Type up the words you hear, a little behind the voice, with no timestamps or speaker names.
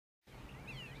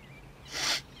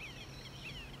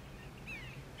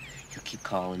keep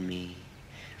calling me.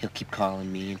 He'll keep calling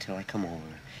me until I come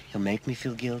over. He'll make me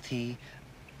feel guilty.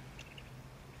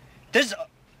 This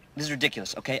is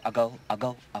ridiculous, okay? I'll go.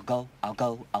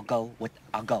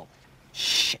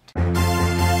 Shit.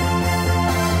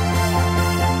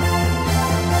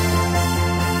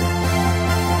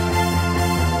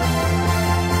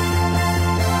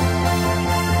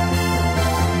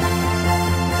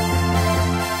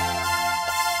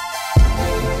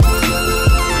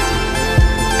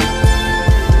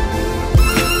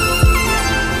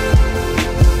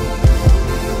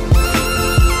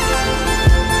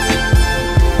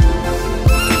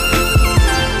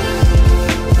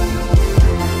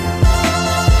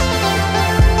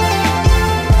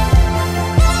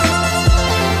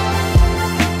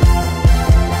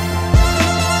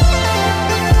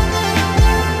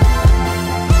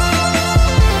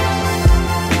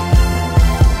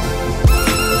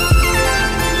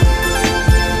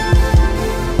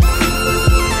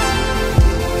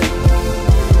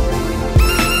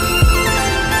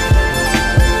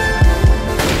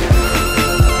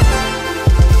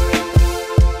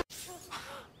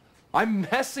 I'm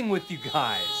messing with you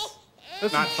guys.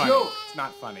 That's not a funny. joke. It's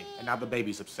not funny. And now the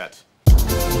baby's upset.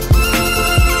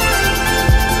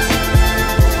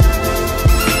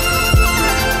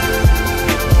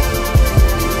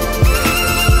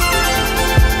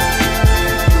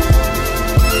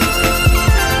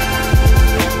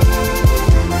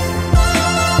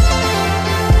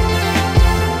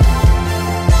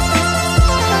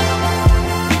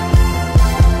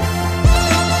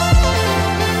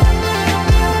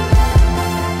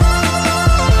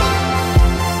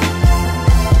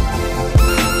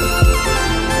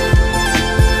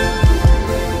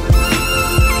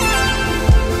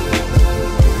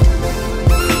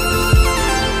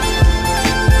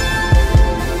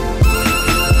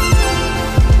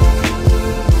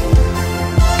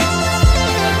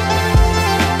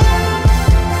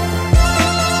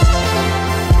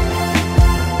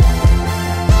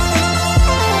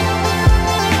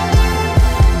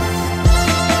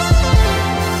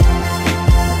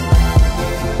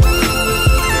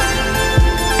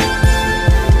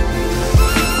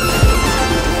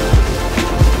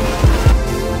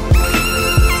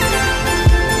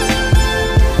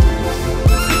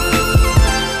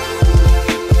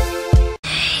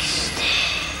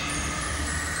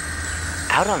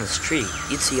 Out on the street,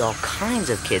 you'd see all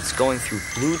kinds of kids going through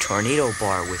Blue Tornado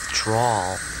Bar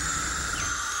withdrawal.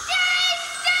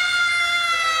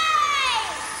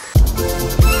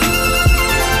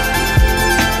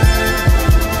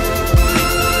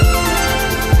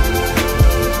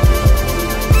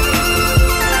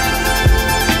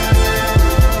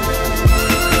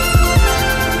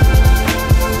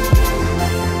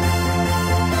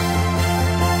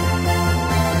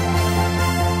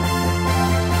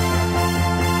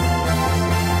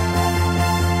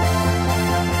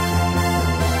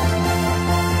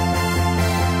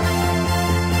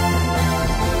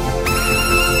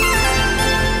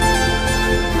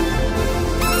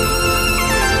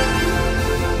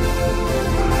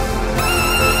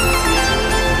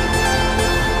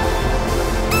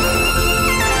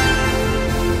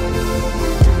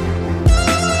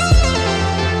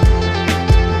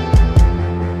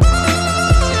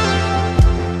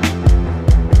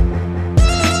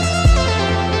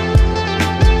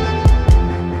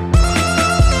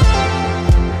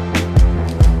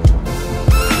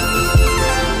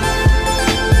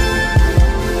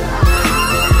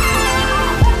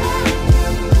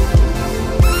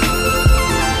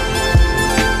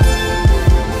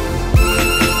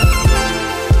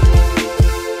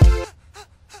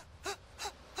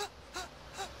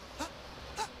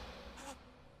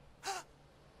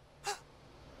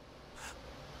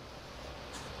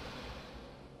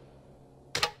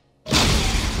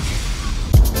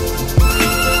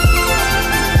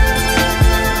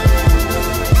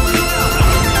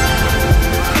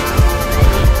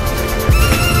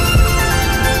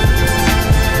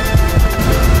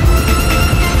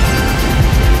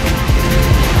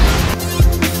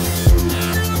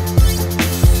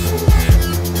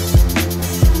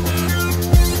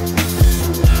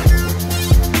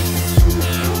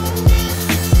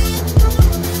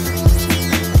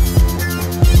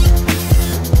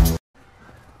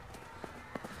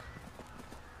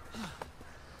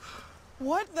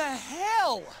 What the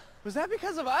hell? Was that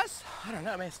because of us? I don't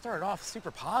know. I mean, it started off super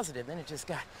positive, then it just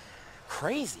got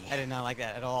crazy. I did not like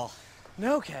that at all.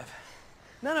 No, Kev.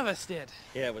 None of us did.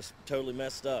 Yeah, it was totally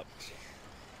messed up.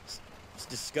 It's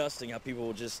disgusting how people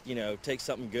will just, you know, take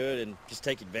something good and just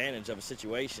take advantage of a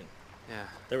situation. Yeah.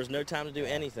 There was no time to do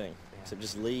anything except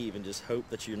just leave and just hope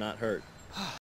that you're not hurt.